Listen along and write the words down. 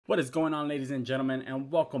What is going on, ladies and gentlemen,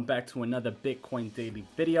 and welcome back to another Bitcoin daily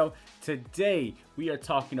video. Today we are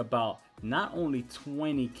talking about not only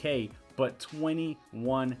 20k but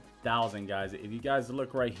 21,000, guys. If you guys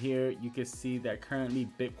look right here, you can see that currently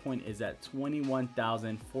Bitcoin is at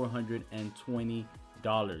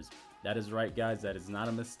 $21,420. That is right, guys, that is not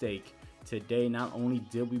a mistake. Today not only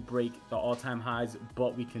did we break the all-time highs,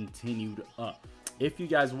 but we continued up. If you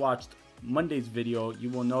guys watched Monday's video,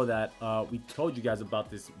 you will know that we told you guys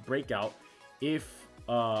about this breakout. If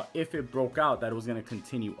it broke out, that it was going to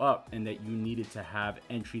continue up and that you needed to have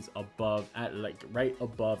entries above, at like right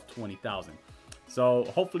above 20,000. So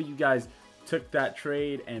hopefully you guys took that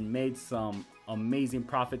trade and made some amazing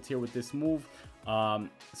profits here with this move. So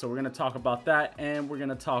we're going to talk about that, and we're going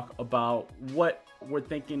to talk about what we're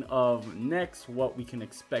thinking of next, what we can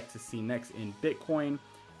expect to see next in Bitcoin,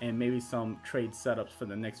 and maybe some trade setups for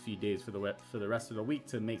the next few days for the rest of the week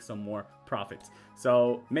to make some more profits.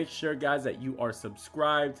 So make sure, guys, that you are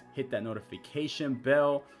subscribed, hit that notification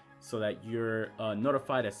bell so that you're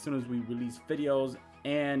notified as soon as we release videos,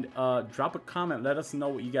 and drop a comment. Let us know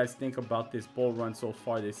what you guys think about this bull run so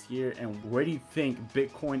far this year, and where do you think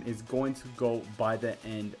Bitcoin is going to go by the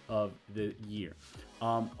end of the year.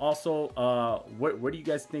 Also, where do you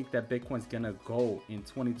guys think that Bitcoin's gonna go in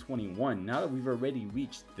 2021 now that we've already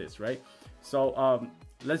reached this, right? So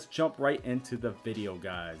let's jump right into the video,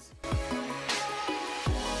 guys.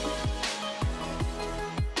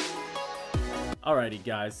 Alrighty,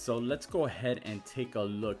 guys, so let's go ahead and take a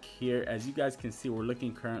look here. As you guys can see, we're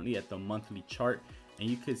looking currently at the monthly chart, and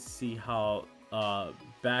you can see how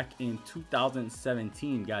back in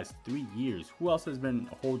 2017, guys, 3 years. Who else has been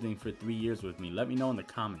holding for 3 years with me? Let me know in the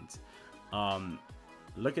comments.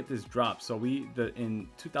 Look at this drop. So in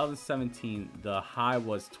 2017, the high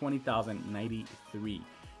was 20,093,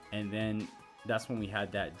 and then that's when we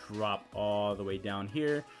had that drop all the way down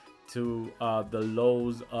here to the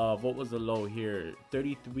lows of, what was the low here?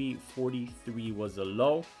 33.43 was the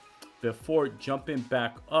low, before jumping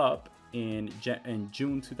back up in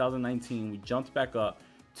June 2019. We jumped back up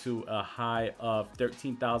to a high of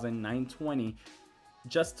 13,920,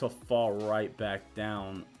 just to fall right back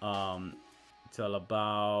down till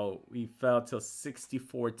about, we fell till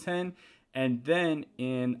 64.10. And then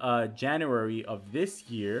in January of this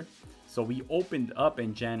year, so we opened up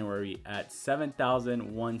in January at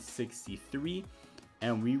 7,163,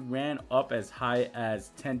 and we ran up as high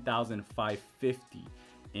as 10,550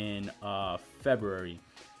 in February,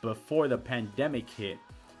 before the pandemic hit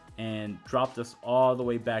and dropped us all the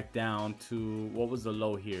way back down to, what was the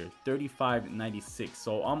low here? 35.96.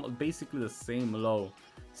 So basically the same lows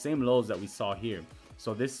that we saw here.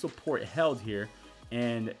 So this support held here,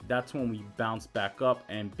 and that's when we bounced back up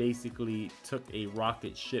and basically took a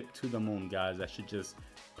rocket ship to the moon, guys. I should just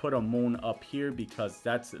put a moon up here, because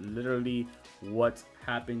that's literally what's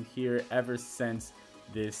happened here ever since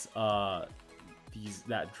this that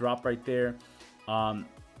drop right there.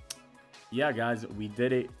 Yeah, guys, we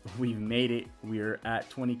did it. We've made it. We're at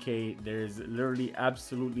 20k. There's literally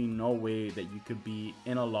absolutely no way that you could be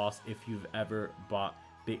in a loss if you've ever bought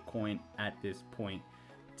Bitcoin at this point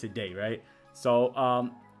today, right? So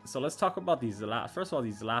so let's talk about these first of all,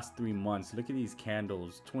 these last 3 months. Look at these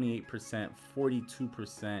candles: 28%,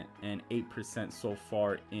 42%, and 8% so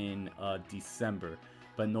far in December.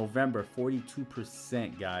 But November,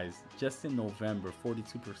 42%, guys. Just in November,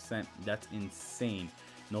 42%. That's insane.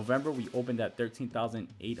 November, we opened at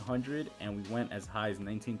 13,800 and we went as high as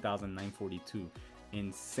 19,942.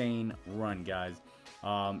 Insane run, guys.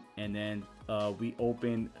 And then we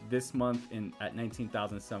opened this month at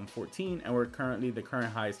 19,714, and we're currently, the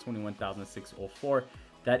current high is 21,604.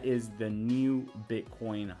 That is the new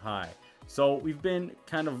Bitcoin high. So we've been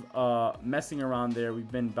kind of messing around there. We've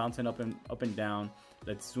been bouncing up and down.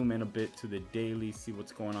 Let's zoom in a bit to the daily, see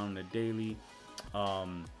what's going on in the daily.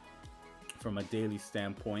 From a daily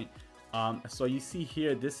standpoint, so you see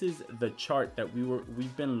here, this is the chart that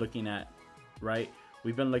we've been looking at, right?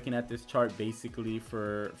 We've been looking at this chart basically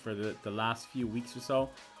for the last few weeks or so,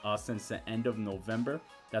 since the end of November.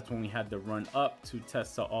 That's when we had the run up to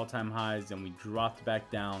test the all-time highs, and we dropped back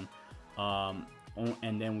down,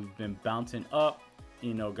 and then we've been bouncing up,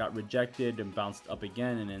 you know, got rejected and bounced up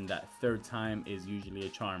again, and then that third time is usually a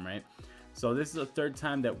charm, right? So this is the third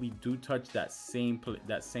time that we do touch that same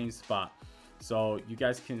spot. So you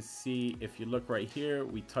guys can see, if you look right here,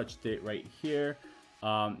 we touched it right here.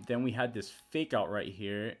 Then we had this fake out right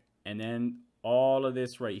here, and then all of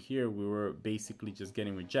this right here, we were basically just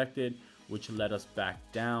getting rejected, which led us back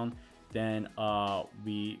down. Then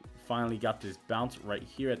we finally got this bounce right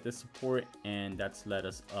here at this support, and that's led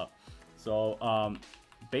us up. So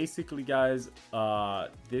basically, guys,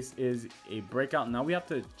 this is a breakout. Now we have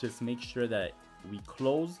to just make sure that we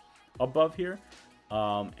close above here,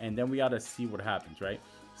 and then we got to see what happens, right?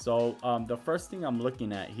 So the first thing I'm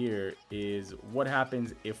looking at here is what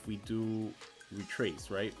happens if we do retrace,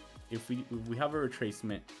 right? If we have a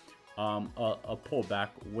retracement, a pullback,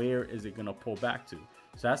 where is it gonna pull back to?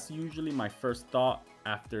 So that's usually my first thought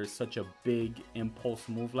after such a big impulse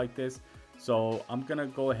move like this. So I'm gonna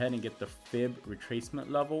go ahead and get the fib retracement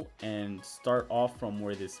level and start off from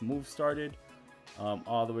where this move started,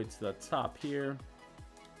 all the way to the top here.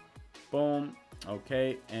 Boom.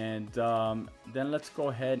 Okay, and then let's go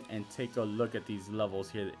ahead and take a look at these levels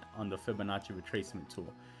here on the Fibonacci retracement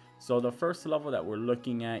tool. So the first level that we're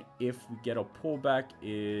looking at, if we get a pullback,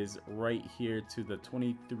 is right here to the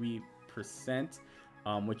 23%,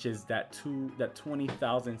 which is that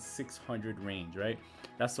 20,600 range, right?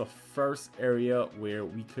 That's the first area where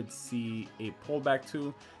we could see a pullback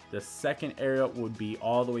to. The second area would be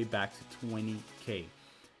all the way back to 20K.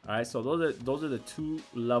 All right, so those are the two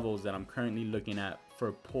levels that I'm currently looking at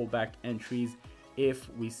for pullback entries if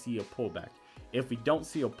we see a pullback. If we don't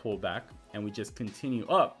see a pullback and we just continue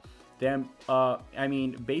up, then I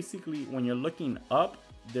mean, basically when you're looking up,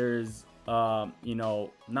 there's you know,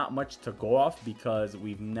 not much to go off, because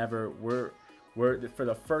we're for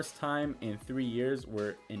the first time in 3 years,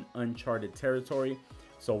 we're in uncharted territory.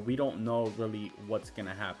 So we don't know really what's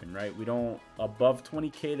gonna happen, right? We don't, above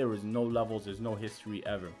 20K, there was no levels, there's no history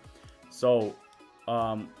ever. So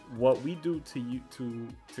what we do to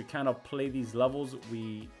kind of play these levels,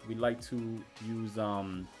 we like to use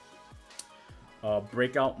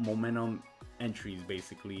breakout momentum entries,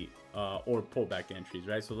 basically, or pullback entries,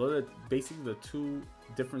 right? So those are basically the two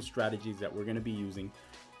different strategies that we're gonna be using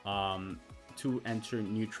to enter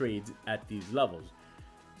new trades at these levels.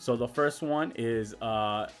 So the first one is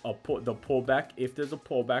the pullback. If there's a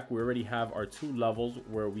pullback, we already have our two levels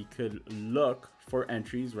where we could look for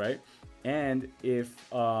entries, right? And if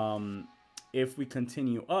we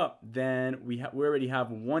continue up, then we already have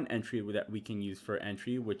one entry that we can use for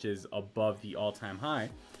entry, which is above the all-time high.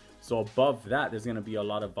 So above that, there's going to be a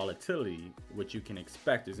lot of volatility, which you can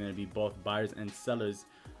expect. There's going to be both buyers and sellers,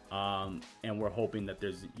 and we're hoping that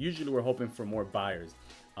we're hoping for more buyers.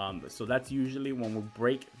 So that's usually when we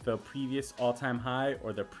break the previous all-time high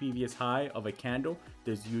or the previous high of a candle,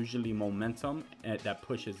 there's usually momentum that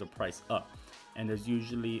pushes the price up. And there's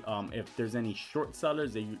usually, if there's any short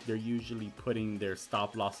sellers, they're usually putting their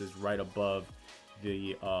stop losses right above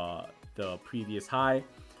the previous high,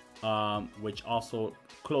 which also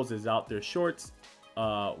closes out their shorts,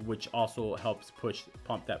 which also helps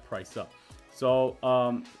pump that price up. So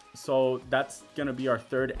so that's gonna be our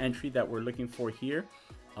third entry that we're looking for here,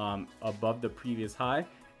 above the previous high.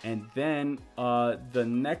 And then the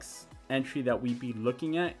next entry that we'd be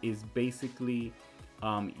looking at is basically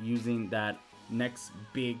using that next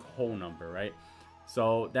big whole number, right?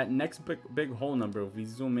 So that next big whole number, if we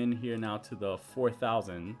zoom in here now to the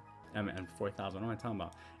 4,000, and 4,000, what am I talking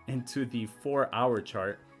about? Into the 4-hour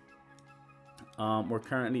chart, we're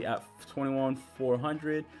currently at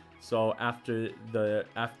 21,400. So after the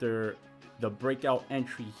breakout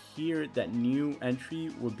entry here, that new entry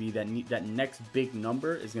would be that next big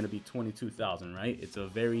number is going to be 22,000, right? It's a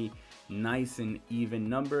very nice and even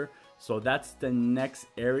number. So that's the next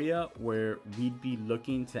area where we'd be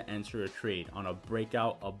looking to enter a trade on a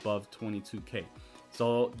breakout above 22K.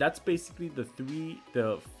 So that's basically the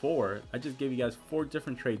four. I just gave you guys 4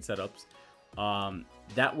 different trade setups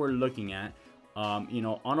that we're looking at. You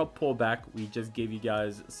know, on a pullback, we just gave you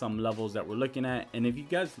guys some levels that we're looking at. And if you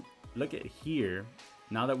guys look at here,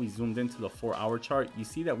 now that we zoomed into the 4-hour chart, you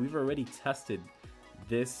see that we've already tested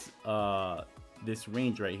this this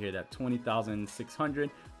range right here, that 20,600.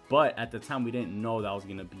 But at the time, we didn't know that was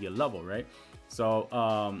going to be a level, right? So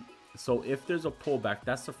so if there's a pullback,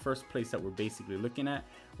 that's the first place that we're basically looking at.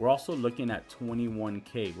 We're also looking at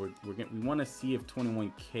 21K. We want to see if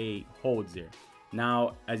 21K holds there.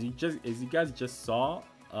 Now, as you guys just saw,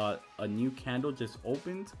 a new candle just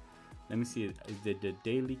opened. Let me see. Did the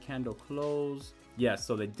daily candle close? Yeah,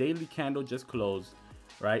 so the daily candle just closed,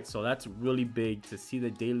 right? So that's really big to see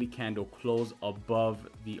the daily candle close above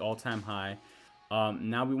the all-time high.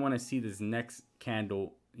 Now we want to see this next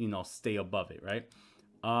candle, you know, stay above it, right?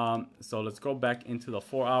 So let's go back into the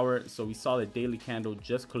 4-hour. So we saw the daily candle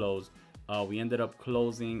just close. We ended up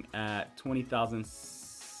closing at 20,000.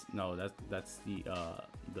 No, that's the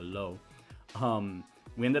low.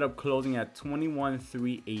 We ended up closing at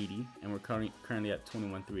 21,380, and we're currently at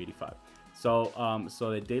 21,385. So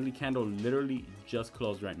so the daily candle literally just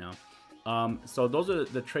closed right now. So those are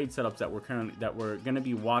the trade setups that we're going to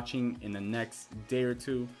be watching in the next day or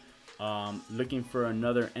two. Looking for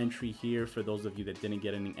another entry here for those of you that didn't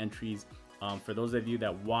get any entries. For those of you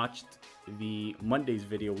that watched the Monday's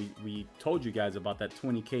video, we told you guys about that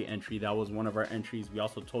 20K entry. That was one of our entries. We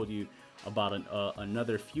also told you about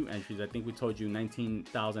another few entries. I think we told you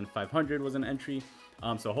 19,500 was an entry.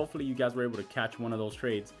 So hopefully you guys were able to catch one of those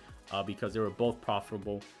trades because they were both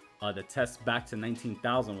profitable. The test back to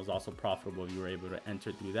 19,000 was also profitable. You were able to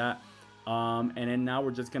enter through that. And then now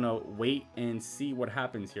we're just gonna wait and see what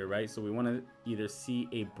happens here, right? So we want to either see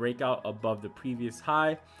a breakout above the previous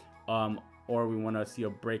high, or we want to see a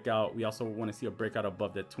breakout. We also want to see a breakout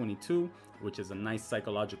above the 22, which is a nice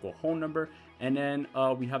psychological whole number. And then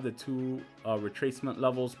we have the two retracement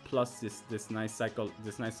levels plus this nice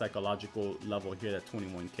psychological level here at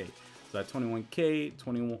 21K. So at 21K,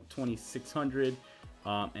 2,600.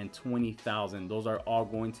 And 20,000. Those are all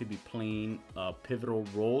going to be playing pivotal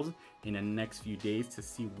roles in the next few days to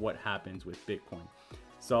see what happens with Bitcoin.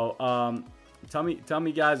 So tell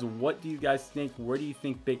me guys, what do you guys think? Where do you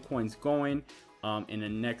think Bitcoin's going in the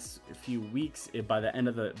next few weeks, by the end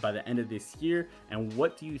of this year? And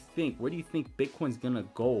what do you think? Where do you think Bitcoin's gonna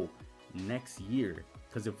go next year?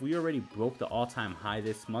 Because if we already broke the all-time high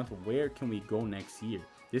this month, where can we go next year?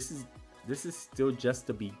 This is still just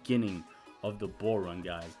the beginning of the bull run,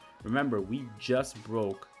 guys. Remember, we just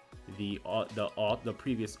broke the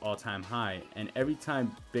previous all-time high, and every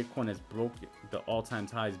time Bitcoin has broke the all-time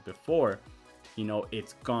highs before, you know,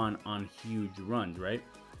 it's gone on huge runs, right?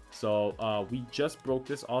 So we just broke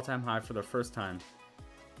this all-time high for the first time.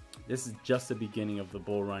 This is just the beginning of the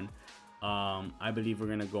bull run. I believe we're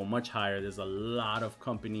gonna go much higher. There's a lot of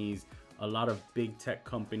companies, a lot of big tech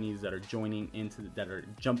companies that are jumping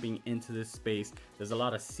into this space. There's a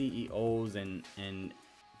lot of CEOs, and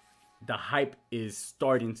the hype is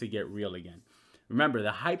starting to get real again. Remember,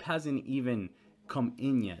 the hype hasn't even come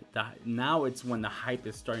in yet. Now it's when the hype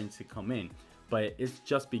is starting to come in, but it's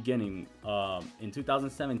just beginning. In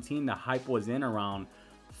 2017, the hype was in around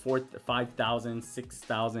 5,000,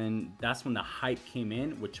 6,000. That's when the hype came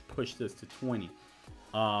in, which pushed us to 20.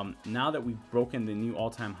 Now that we've broken the new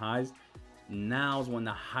all-time highs, now's when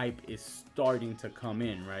the hype is starting to come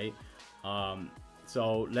in, right?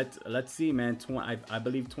 So let's see, man. I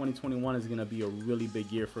believe 2021 is gonna be a really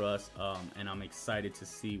big year for us, and I'm excited to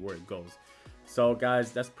see where it goes. So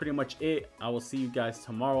guys, that's pretty much it. I will see you guys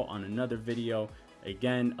tomorrow on another video.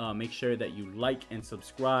 Again, make sure that you like and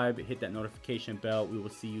subscribe, hit that notification bell. We will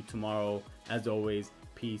see you tomorrow. As always,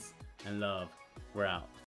 peace and love. We're out.